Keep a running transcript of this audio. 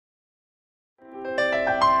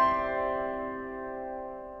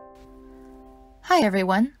Hi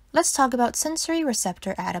everyone, let's talk about sensory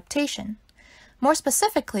receptor adaptation. More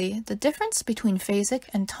specifically, the difference between phasic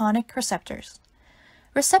and tonic receptors.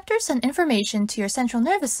 Receptors send information to your central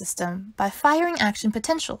nervous system by firing action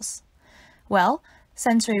potentials. Well,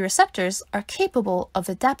 sensory receptors are capable of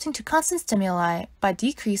adapting to constant stimuli by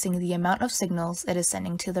decreasing the amount of signals it is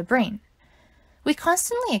sending to the brain. We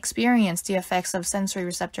constantly experience the effects of sensory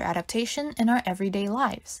receptor adaptation in our everyday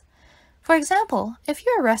lives. For example, if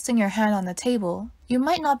you are resting your hand on the table, you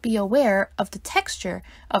might not be aware of the texture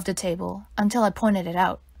of the table until I pointed it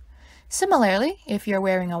out. Similarly, if you're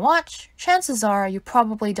wearing a watch, chances are you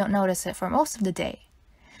probably don't notice it for most of the day.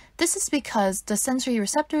 This is because the sensory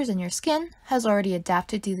receptors in your skin has already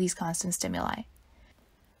adapted to these constant stimuli.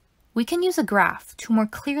 We can use a graph to more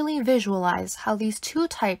clearly visualize how these two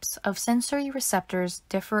types of sensory receptors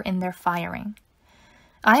differ in their firing.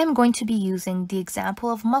 I am going to be using the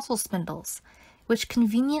example of muscle spindles, which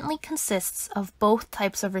conveniently consists of both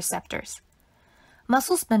types of receptors.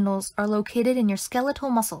 Muscle spindles are located in your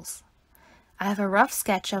skeletal muscles. I have a rough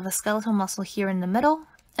sketch of a skeletal muscle here in the middle,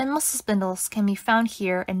 and muscle spindles can be found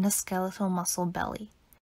here in the skeletal muscle belly.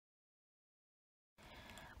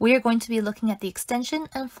 We are going to be looking at the extension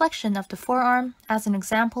and flexion of the forearm as an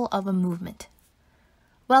example of a movement.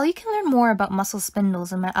 While you can learn more about muscle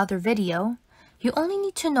spindles in my other video, you only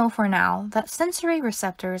need to know for now that sensory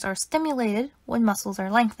receptors are stimulated when muscles are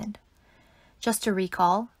lengthened. Just to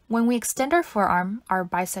recall, when we extend our forearm, our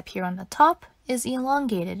bicep here on the top is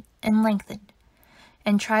elongated and lengthened,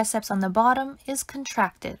 and triceps on the bottom is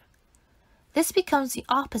contracted. This becomes the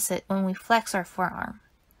opposite when we flex our forearm.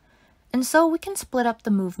 And so we can split up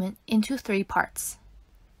the movement into three parts.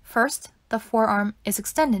 First, the forearm is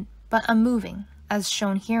extended but unmoving, as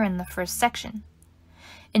shown here in the first section.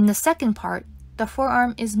 In the second part, the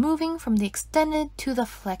forearm is moving from the extended to the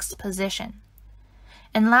flexed position.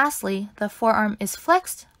 And lastly, the forearm is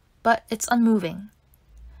flexed, but it's unmoving.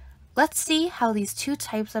 Let's see how these two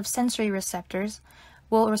types of sensory receptors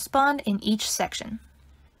will respond in each section.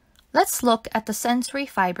 Let's look at the sensory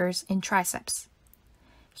fibers in triceps.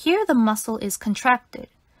 Here the muscle is contracted,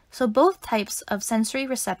 so both types of sensory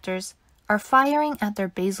receptors are firing at their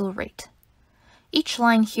basal rate. Each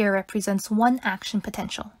line here represents one action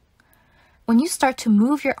potential. When you start to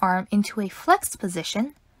move your arm into a flexed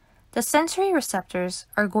position, the sensory receptors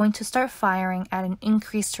are going to start firing at an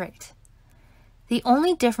increased rate. The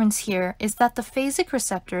only difference here is that the phasic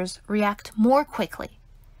receptors react more quickly.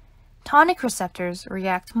 Tonic receptors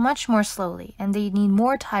react much more slowly, and they need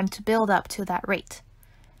more time to build up to that rate.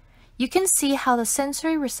 You can see how the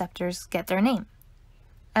sensory receptors get their name.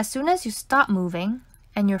 As soon as you stop moving,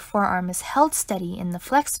 and your forearm is held steady in the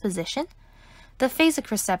flexed position, the phasic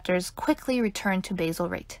receptors quickly return to basal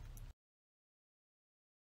rate.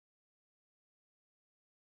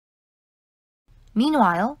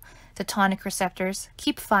 Meanwhile, the tonic receptors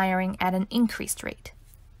keep firing at an increased rate.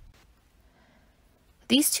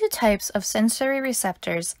 These two types of sensory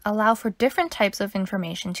receptors allow for different types of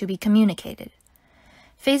information to be communicated.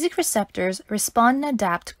 Phasic receptors respond and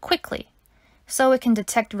adapt quickly, so it can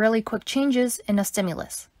detect really quick changes in a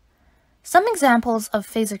stimulus. Some examples of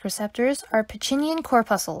phasic receptors are Pacinian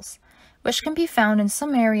corpuscles, which can be found in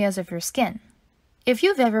some areas of your skin. If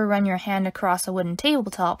you've ever run your hand across a wooden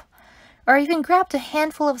tabletop, or even grabbed a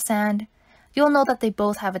handful of sand, you'll know that they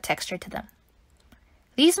both have a texture to them.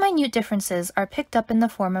 These minute differences are picked up in the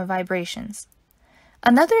form of vibrations.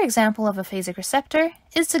 Another example of a phasic receptor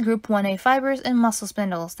is the group 1A fibers in muscle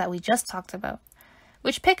spindles that we just talked about,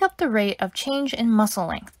 which pick up the rate of change in muscle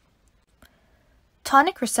length.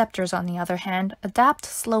 Tonic receptors, on the other hand, adapt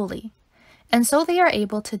slowly, and so they are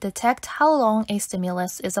able to detect how long a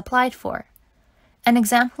stimulus is applied for. An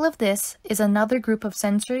example of this is another group of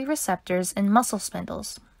sensory receptors in muscle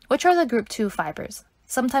spindles, which are the group 2 fibers,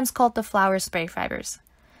 sometimes called the flower spray fibers.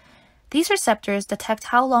 These receptors detect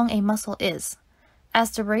how long a muscle is,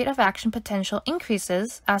 as the rate of action potential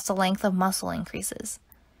increases as the length of muscle increases.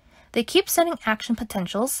 They keep sending action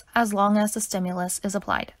potentials as long as the stimulus is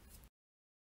applied.